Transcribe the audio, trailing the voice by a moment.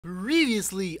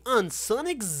Previously on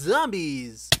Sonic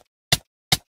Zombies.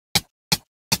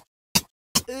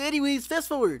 Anyways, fast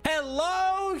forward.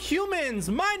 Hello humans,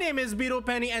 my name is Beetle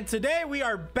and today we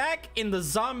are back in the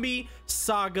zombie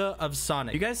saga of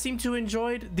Sonic. You guys seem to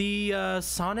enjoyed the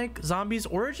Sonic Zombies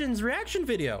Origins reaction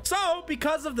video. So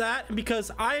because of that, and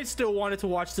because I still wanted to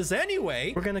watch this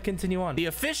anyway, we're gonna continue on. The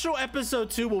official episode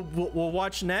 2 we'll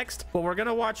watch next. What we're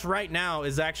gonna watch right now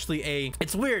is actually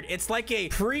it's weird. It's like a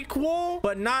prequel,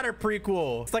 but not a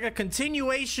prequel. It's like a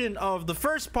continuation of the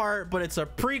first part, but it's a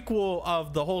prequel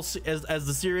of the whole as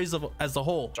the series as a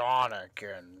whole. Sonic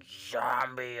and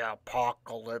Zombie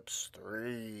Apocalypse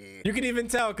 3. You can even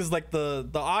tell because like the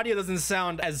audio doesn't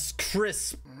sound as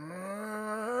crisp.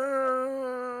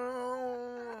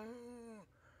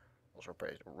 Those are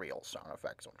pretty real sound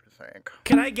effects, don't you think?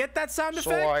 Can I get that sound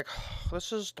effect? So like,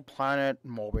 this is the planet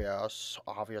Mobius,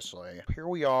 obviously. Here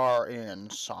we are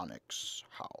in Sonic's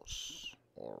house.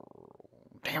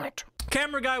 Damn it.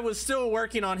 Camera guy was still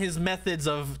working on his methods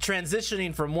of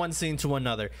transitioning from one scene to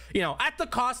another. You know, at the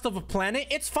cost of a planet,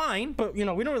 it's fine, but you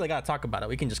know, we don't really gotta talk about it.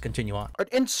 We can just continue on.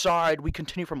 Inside, we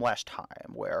continue from last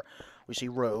time, where we see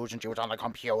Rouge, and she was on the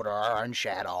computer, and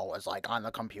Shadow was like on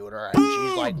the computer, and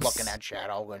she's like looking at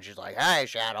Shadow, and she's like, "Hey,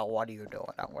 Shadow, what are you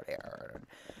doing over here?"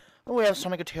 And we have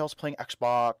Sonic and Tails playing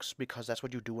Xbox, because that's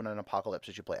what you do in an apocalypse,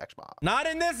 is you play Xbox. Not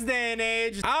in this day and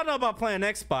age. I don't know about playing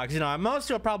Xbox. You know,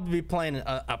 most you'll probably be playing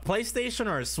a PlayStation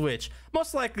or a Switch.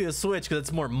 Most likely a Switch, because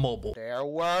it's more mobile. There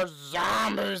were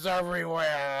zombies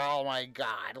everywhere. Oh my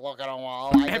god, look at them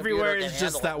all. Everywhere is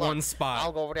just that one spot.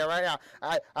 I'll go over there right now.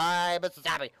 I'm a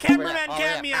zombie. Cameraman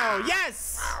cameo,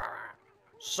 yes!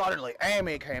 Suddenly,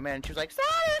 Amy came in and she was like,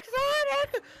 Sonic,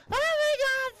 Sonic! Oh my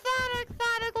god, Sonic,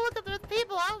 Sonic, look at those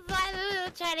people outside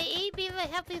trying to eat me. They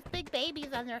have these big babies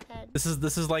on their head. This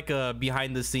is like a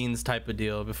behind the scenes type of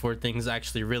deal before things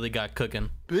actually really got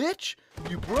cooking. Bitch,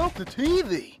 you broke the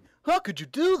TV. How could you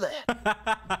do that?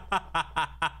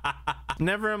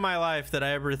 Never in my life did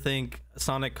I ever think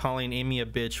Sonic calling Amy a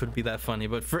bitch would be that funny,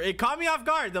 but it caught me off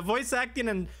guard. The voice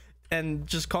acting and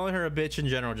just calling her a bitch in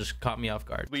general just caught me off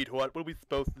guard. Sweetheart, what are we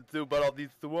supposed to do about all these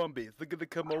zombies? They're gonna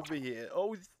come over here.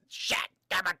 Oh, Shut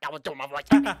damn it, I was doing my voice.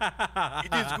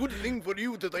 it is good thing for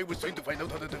you that I was trying to find out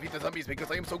how to defeat the zombies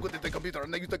because I am so good at the computer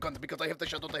and I use the guns because I have the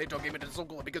Shadow the Hedgehog game and it's so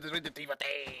cool because it's rated TV.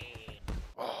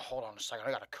 Oh, hold on a second.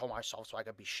 I gotta kill myself so I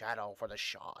can be Shadow for the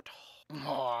shot.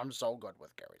 Oh, I'm so good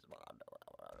with Gary's mod.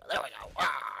 There we go.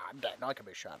 I'm dead. Now I can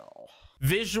be Shadow.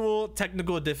 Visual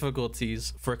technical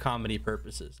difficulties for comedy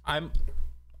purposes. I'm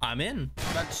in.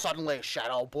 Then suddenly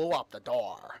Shadow blew up the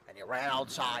door and he ran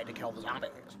outside to kill the zombies.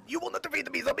 You will not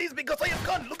defeat the zombies because I have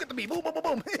gun. Look at me. Boom, boom, boom,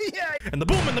 boom. Yeah. And the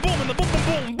boom and the boom and the boom boom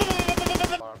boom boom boom boom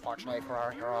boom. But unfortunately for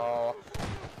our hero,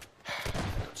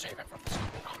 we could save him from the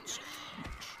zombie guns.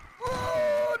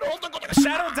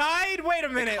 Shadow died? Wait a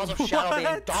minute. Because of Shadow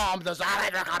being dumb, the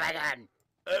zombies are coming in.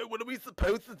 What are we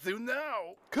supposed to do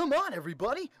now? Come on,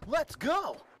 everybody, let's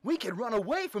go. We can run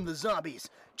away from the zombies.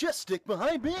 Just stick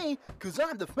behind me, because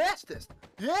I'm the fastest.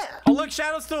 Yeah. Oh, look,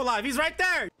 Shadow's still alive. He's right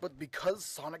there. But because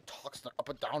Sonic talks in an up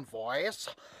and down voice,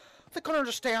 they couldn't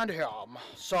understand him.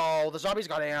 So the zombies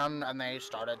got in and they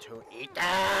started to eat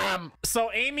them.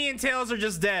 So Amy and Tails are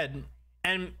just dead.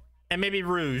 And maybe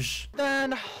Rouge.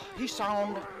 Then he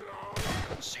couldn't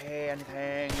say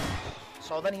anything.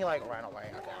 So then he like ran away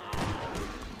again.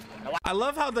 I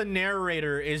love how the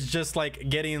narrator is just like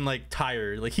getting like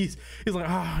tired. Like he's like,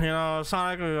 oh, you know,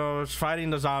 Sonic is fighting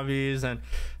the zombies and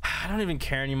I don't even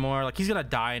care anymore. Like he's gonna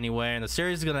die anyway and the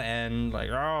series is gonna end.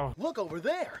 Like, oh. Look over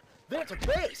there. There's a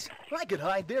base. I could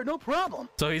hide there, no problem.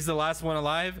 So he's the last one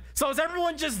alive? So is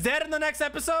everyone just dead in the next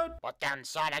episode? But then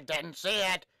Sonic didn't see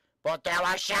it. But there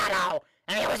was Shadow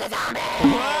and he was a zombie.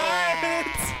 What?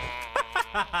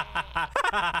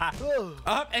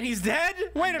 Up and he's dead?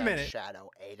 Wait a minute. Shadow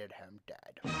aided him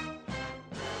dead.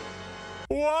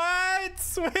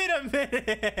 What? Wait a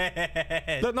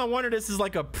minute. No wonder this is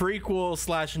like a prequel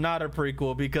slash not a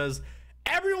prequel because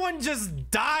everyone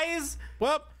just dies.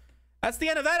 Well, that's the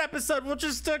end of that episode. We'll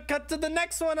just cut to the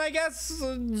next one, I guess.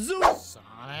 Zoom.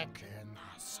 Sonic and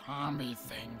the zombie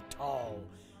thing too.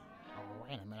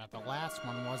 Wait a minute, the last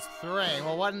one was 3.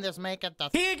 Well, wouldn't this make it the...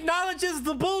 He acknowledges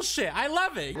the bullshit. I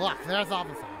love it. Look, there's all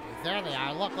the zombies. There they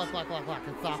are. Look.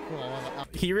 It's all cool.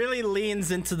 He really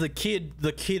leans into the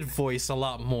kid voice a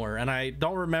lot more. And I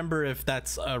don't remember if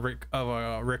that's a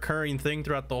recurring thing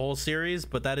throughout the whole series,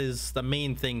 but that is the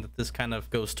main thing that this kind of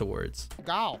goes towards.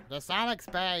 Go. The Sonic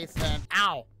space and...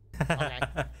 Ow. Okay.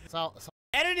 So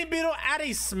Editing Beetle add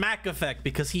a smack effect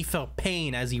because he felt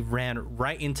pain as he ran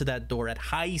right into that door at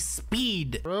high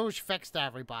speed. Rouge fixed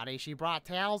everybody. She brought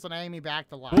Tails and Amy back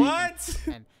to life. What?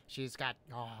 And she's got...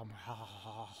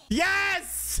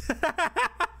 Yes!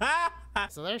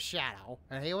 So there's Shadow,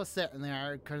 and he was sitting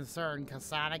there concerned because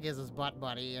Sonic is his butt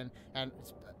buddy, and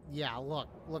yeah,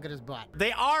 look at his butt.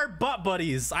 They are butt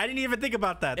buddies. I didn't even think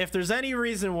about that. If there's any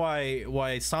reason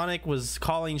why Sonic was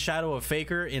calling Shadow a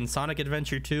faker in Sonic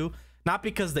Adventure 2, not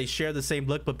because they share the same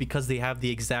look, but because they have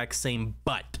the exact same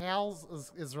butt.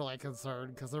 Tails is really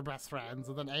concerned because they're best friends,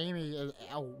 and then Amy is,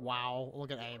 oh wow,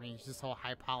 look at Amy, she's so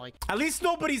high poly. At least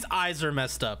nobody's eyes are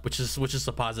messed up, which is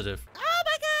a positive. Oh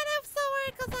my god, I'm so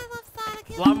worried because I love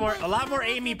Sonic. A lot more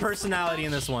Amy personality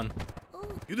in this one.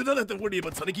 You do not have to worry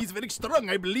about Sonic. He's very strong.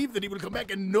 I believe that he will come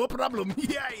back and no problem.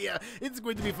 Yeah. It's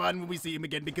going to be fun when we see him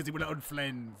again because he will own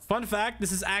friends. Fun fact,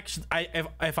 this is actually,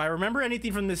 if I remember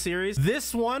anything from this series,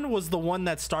 this one was the one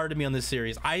that started me on this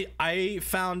series. I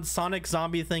found Sonic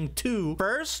Zombie Thing 2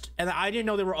 first, and I didn't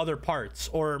know there were other parts.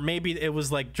 Or maybe it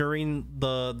was like during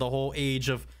the whole age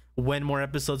of when more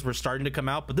episodes were starting to come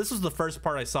out. But this was the first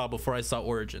part I saw before I saw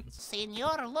Origins.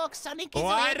 Senor, look, Sonic is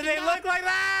Why do they look like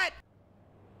that?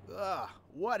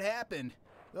 What happened?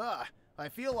 I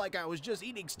feel like I was just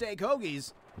eating steak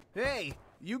hoagies. Hey,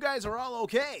 you guys are all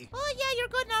okay. Oh yeah, you're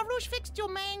good now. Rouge fixed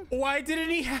you, man. Why didn't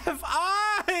he have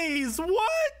eyes?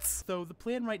 What? So the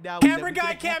plan right now Camera is that guy we're gonna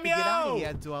have to get out cameo! of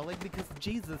here, Dwelling, because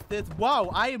Jesus, this. Whoa!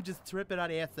 I am just tripping on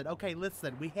acid. Okay,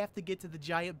 listen, we have to get to the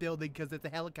giant building because there's a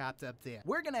helicopter up there.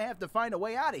 We're gonna have to find a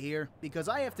way out of here because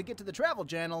I have to get to the Travel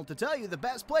Channel to tell you the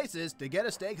best places to get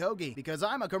a steak hoagie because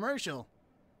I'm a commercial.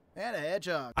 And a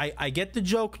hedgehog. I get the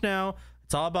joke now.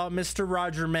 It's all about Mr.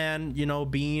 Roger Man, you know,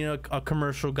 being a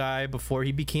commercial guy before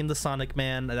he became the Sonic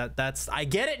Man. That's I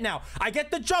get it now. I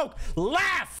get the joke.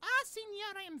 Laugh.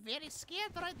 Senor, I am very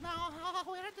scared right now.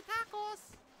 Where are the tacos?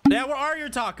 Yeah, where are your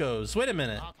tacos? Wait a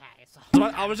minute. Okay, so...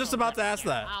 I was just about to ask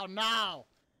that. Oh no!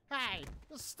 Hey,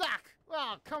 you're stuck!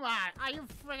 Oh, come on, are you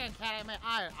friggin' kidding me?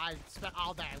 I spent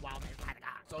all day welding.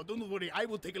 So don't worry, I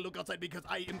will take a look outside because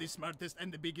I am the smartest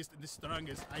and the biggest and the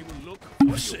strongest. I will look.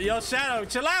 Yo, Shadow,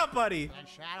 chill out, buddy. And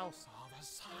Shadow saw the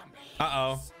zombie.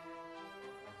 Uh-oh.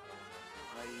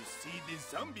 I see the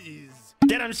zombies.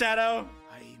 Get him, Shadow.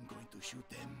 I am going to shoot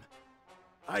them.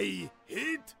 I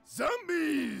hate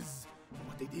zombies.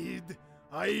 What they did,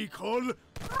 I call revenge.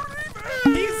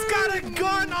 He's got a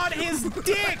gun on his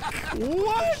dick.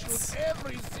 What? Shoot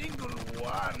every single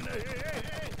one.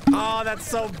 Oh, that's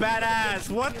so badass.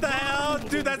 What the hell?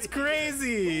 Dude, that's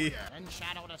crazy. And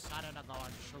Shadow decided to go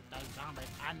and shoot the zombie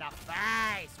in the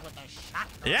face with a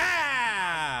shotgun.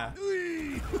 Yeah.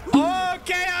 Oh,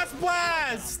 Chaos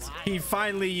Blast. He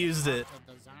finally used it.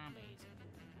 The zombies.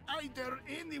 I dare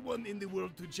anyone in the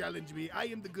world to challenge me. I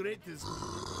am the greatest.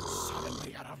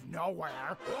 Suddenly, out of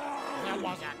nowhere, there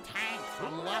was a tank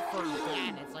from Left 4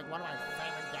 Dead. It's like one of my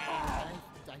favorite games.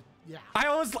 Yeah.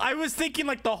 I was thinking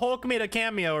like the Hulk made a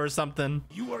cameo or something.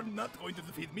 You are not going to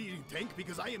defeat me, Tank,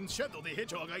 because I am Shadow the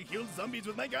Hedgehog. I kill zombies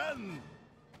with my gun.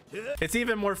 It's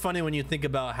even more funny when you think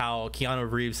about how Keanu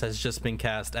Reeves has just been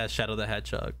cast as Shadow the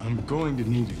Hedgehog. I'm going to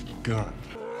need a gun.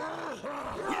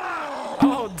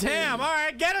 Oh, damn. All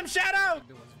right, get him, Shadow.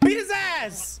 Beat his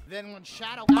ass. Then when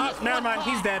Shadow... Oh, never mind.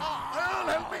 He's dead. Oh,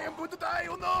 help me, I'm going to die.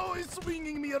 Oh no, he's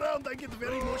swinging me around. I get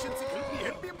very motion sick.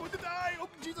 Help me, I'm going to die. Oh,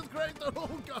 Jesus Christ. Oh,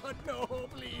 God, no,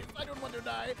 please. I don't want to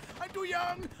die. I'm too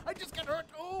young. I just got hurt.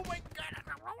 Oh, my God.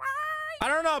 I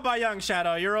don't know about young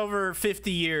Shadow. You're over 50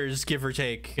 years, give or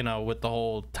take, you know, with the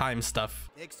whole time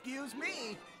stuff. Excuse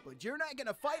me, but you're not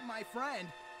gonna fight my friend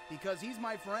because he's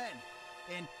my friend.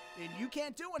 And you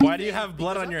can't do anything. Why do you have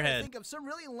blood because on your I'm gonna head? Think of some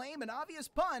really lame and obvious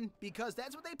pun because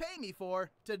that's what they pay me for,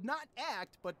 to not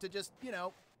act, but to just, you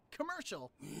know,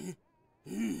 commercial.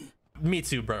 Me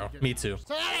too, bro. Me too.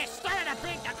 So then they started to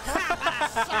beat the crap out of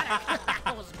Sonic.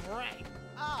 That was great.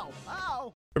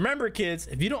 Ow. Remember, kids,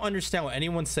 if you don't understand what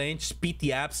anyone's saying, just beat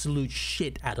the absolute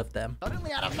shit out of them.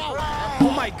 Suddenly out of nowhere.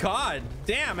 Oh my God.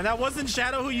 Damn, and that wasn't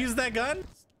Shadow who used that gun?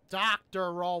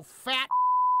 Dr. Roll Fat.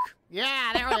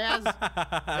 Yeah, there he is.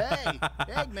 Hey,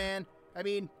 Eggman. I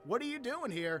mean, what are you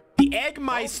doing here? The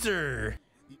Eggmeister.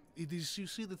 It is, you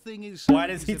see, the thing is... Why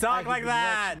does he is that I talk have like been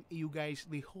that? watching you guys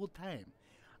the whole time.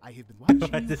 I have been watching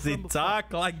Why you does he from afar.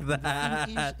 talk like The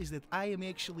thing that? is that I am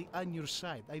actually on your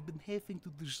side. I've been having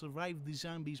to survive the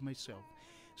zombies myself.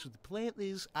 So the plan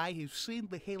is, I have seen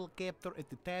the helicopter at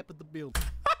the top of the building.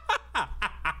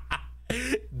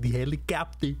 The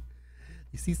helicopter.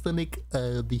 You see, Sonic,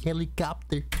 the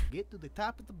helicopter. Get to the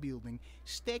top of the building,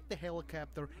 stack the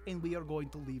helicopter, and we are going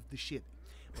to leave the shit.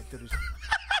 But there is...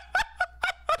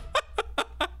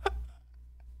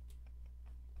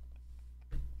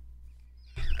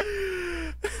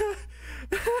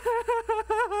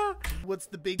 what's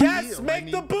the big Yes, deal? make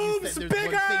the you boobs said there's one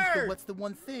thing, bigger! so what's the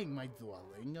one thing, my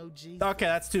darling? Oh, gee. Okay,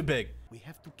 that's too big. We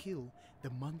have to kill the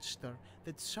monster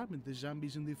that summoned the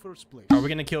zombies in the first place. Are we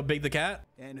gonna kill Big the cat?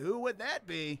 And who would that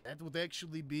be? That would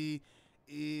actually be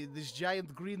this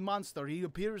giant green monster. He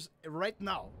appears right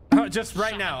now. Just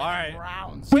right now. All right.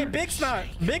 Rounds. Wait, Big's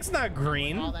not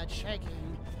green. All that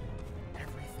shaking,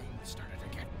 everything started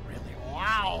to get really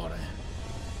loud.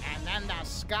 And then the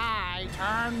sky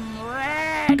turned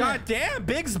red. God damn,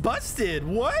 Big's busted.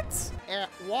 What? It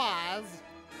was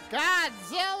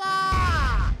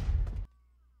Godzilla!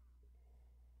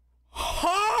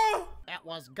 Huh? It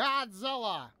was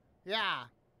Godzilla. Yeah.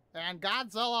 And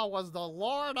Godzilla was the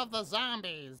lord of the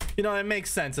zombies. You know, it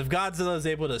makes sense. If Godzilla is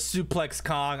able to suplex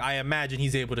Kong, I imagine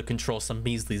he's able to control some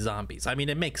measly zombies. I mean,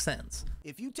 it makes sense.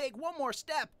 If you take one more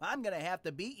step, I'm gonna have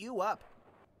to beat you up.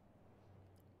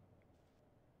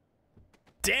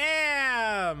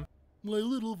 Damn! My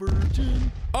little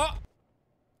virgin. Oh,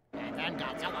 And then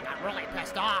Godzilla got really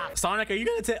pissed off. Sonic, are you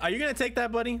gonna take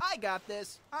that, buddy? I got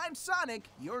this. I'm Sonic.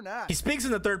 You're not. He speaks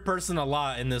in the third person a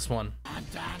lot in this one. And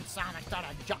then Sonic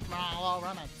started jumping all over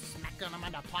him and smacking him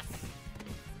in the puss.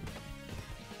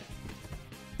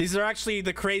 These are actually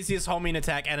the craziest homing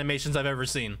attack animations I've ever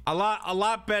seen. A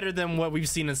lot better than what we've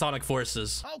seen in Sonic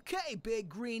Forces. Okay, big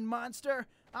green monster.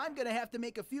 I'm gonna have to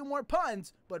make a few more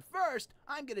puns, but first,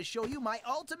 I'm gonna show you my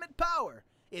ultimate power.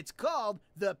 It's called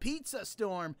the Pizza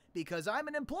Storm because I'm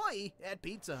an employee at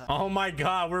Pizza Hut. Oh my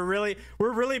god, we're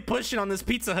really pushing on this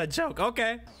Pizza Hut joke.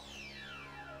 Okay.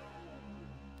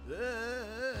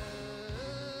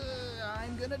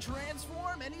 I'm gonna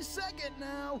transform any second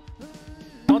now.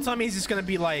 Don't tell me he's just gonna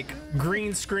be like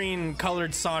green screen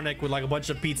colored Sonic with like a bunch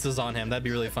of pizzas on him. That'd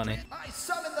be really funny. I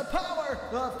summon the power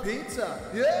of pizza.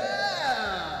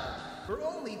 Yeah! For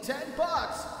only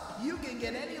 $10, you can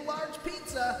get any large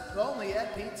pizza only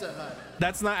at Pizza Hut.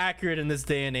 That's not accurate in this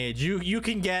day and age. You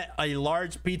can get a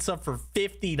large pizza for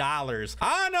 $50.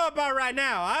 I don't know about right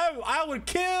now. I would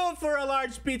kill for a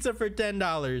large pizza for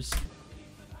 $10.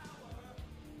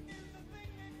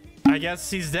 I guess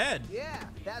he's dead. Yeah,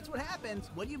 that's what happens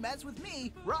when you mess with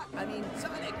me,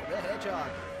 Sonic the Hedgehog.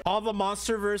 All the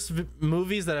MonsterVerse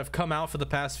movies that have come out for the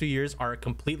past few years are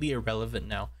completely irrelevant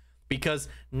now. Because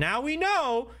now we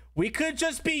know we could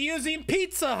just be using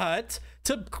Pizza Hut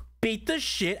to beat the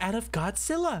shit out of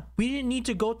Godzilla. We didn't need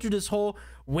to go through this whole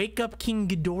wake up King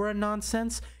Ghidorah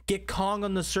nonsense, get Kong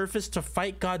on the surface to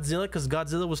fight Godzilla because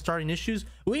Godzilla was starting issues.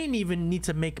 We didn't even need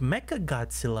to make Mecha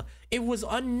Godzilla. It was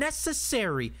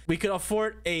unnecessary. We could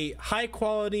afford a high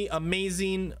quality,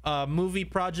 amazing movie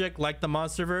project like the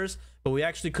MonsterVerse, but we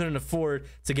actually couldn't afford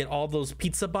to get all those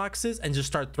pizza boxes and just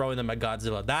start throwing them at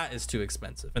Godzilla. That is too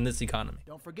expensive in this economy.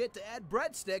 Don't forget to add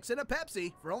breadsticks and a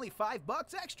Pepsi for only $5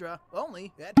 extra,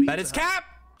 only at Pizza That is Hut. cap.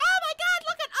 Oh my god,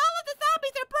 look at all of the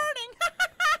zombies are burning!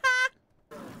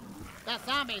 The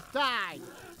zombies died.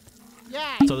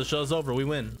 Yay! So the show's over. We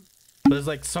win. But there's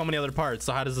like so many other parts.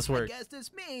 So how does this I work? guess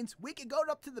this means we can go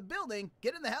up to the building,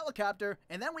 get in the helicopter,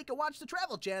 and then we can watch the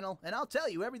Travel Channel, and I'll tell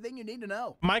you everything you need to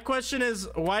know. My question is,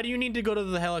 why do you need to go to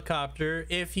the helicopter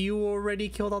if you already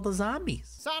killed all the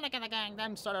zombies? Sonic and the gang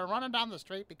then started running down the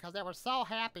street because they were so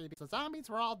happy because the zombies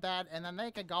were all dead and then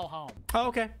they could go home. Oh,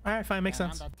 okay. All right, fine. Makes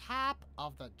And sense. on the top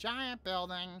of the giant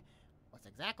building was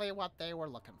exactly what they were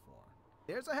looking for.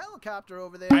 There's a helicopter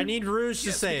over there. I need Rouge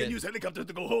to say I it. can use helicopter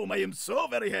to go home. I am so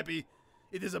very happy.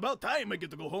 It is about time I get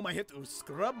to go home. I had to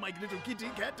scrub my little kitty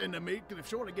cat and make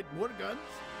sure I get more guns.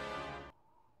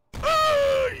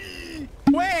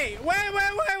 Wait.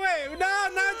 No,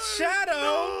 not Shadow.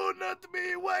 No, not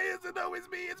me. Why is it always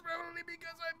me? It's probably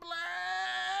because I'm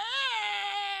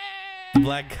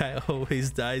black. Black guy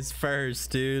always dies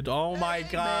first, dude. Oh my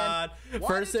Hey, god. man. Why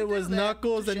First did you it do was that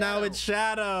Knuckles to and now Shadow? it's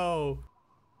Shadow.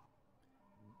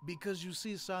 Because you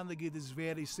see, Sonic, it is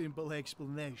very simple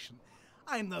explanation.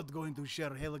 I'm not going to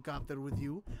share a helicopter with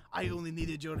you. I only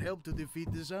needed your help to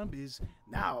defeat the zombies.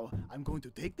 Now, I'm going to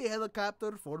take the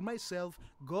helicopter for myself,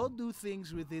 go do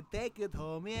things with it, take it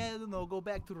home, yeah, I don't know, go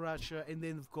back to Russia, and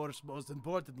then, of course, most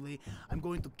importantly, I'm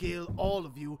going to kill all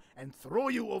of you and throw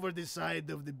you over the side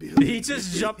of the building. Did he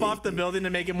just jump off the building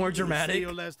to make it more Say dramatic?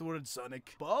 your last word,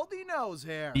 Sonic. Baldy nose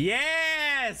hair.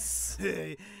 Yes!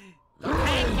 The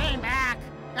tank came back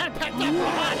and picked up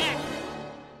Sonic!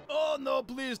 Oh no,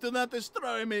 please do not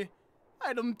destroy me.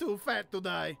 I'm too fat to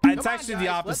die. It's on, actually guys, the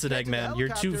let's opposite, get to the Eggman. You're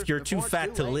too helicopters fat before to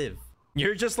it's too late. live.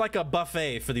 You're just like a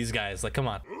buffet for these guys. Like, come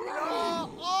on.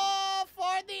 All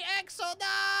for the Exodus!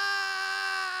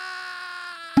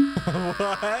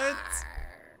 What?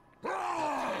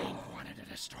 They wanted to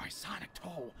destroy Sonic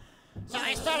too. So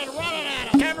I started running at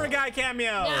him. Camera guy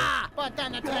cameo. Yeah, but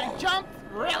then the tank jumped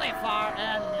really far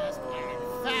and missed and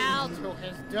fell to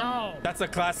his dome. That's a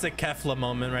classic Kefla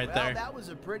moment right Well, there. that was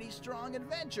a pretty strong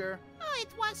adventure. Oh, it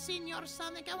was Senor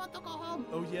Sonic. I want to go home.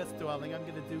 Oh yes, darling, I'm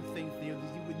gonna do things for you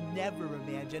that you would never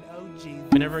imagine. Oh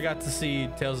jeez. We never got to see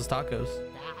Tails' tacos.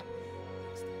 That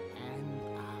is the end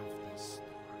of the story.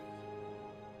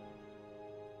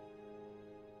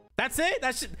 That's it?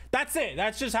 That's it.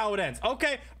 That's just how it ends.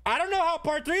 Okay. I don't know how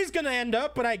part 3 is going to end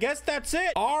up, but I guess that's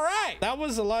it. All right. That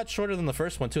was a lot shorter than the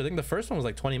first one, too. I think the first one was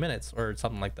like 20 minutes or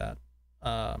something like that.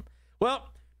 Well,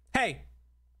 hey,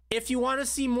 if you want to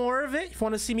see more of it, if you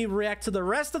want to see me react to the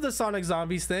rest of the Sonic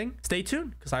Zombies thing, stay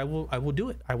tuned because I will do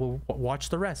it. I will watch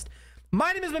the rest.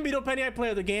 My name is Beetle. I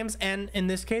play other games, and in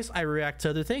this case, I react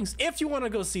to other things. If you want to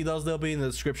go see those, they'll be in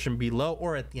the description below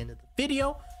or at the end of the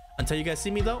video. Until you guys see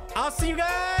me, though, I'll see you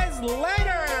guys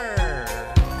later.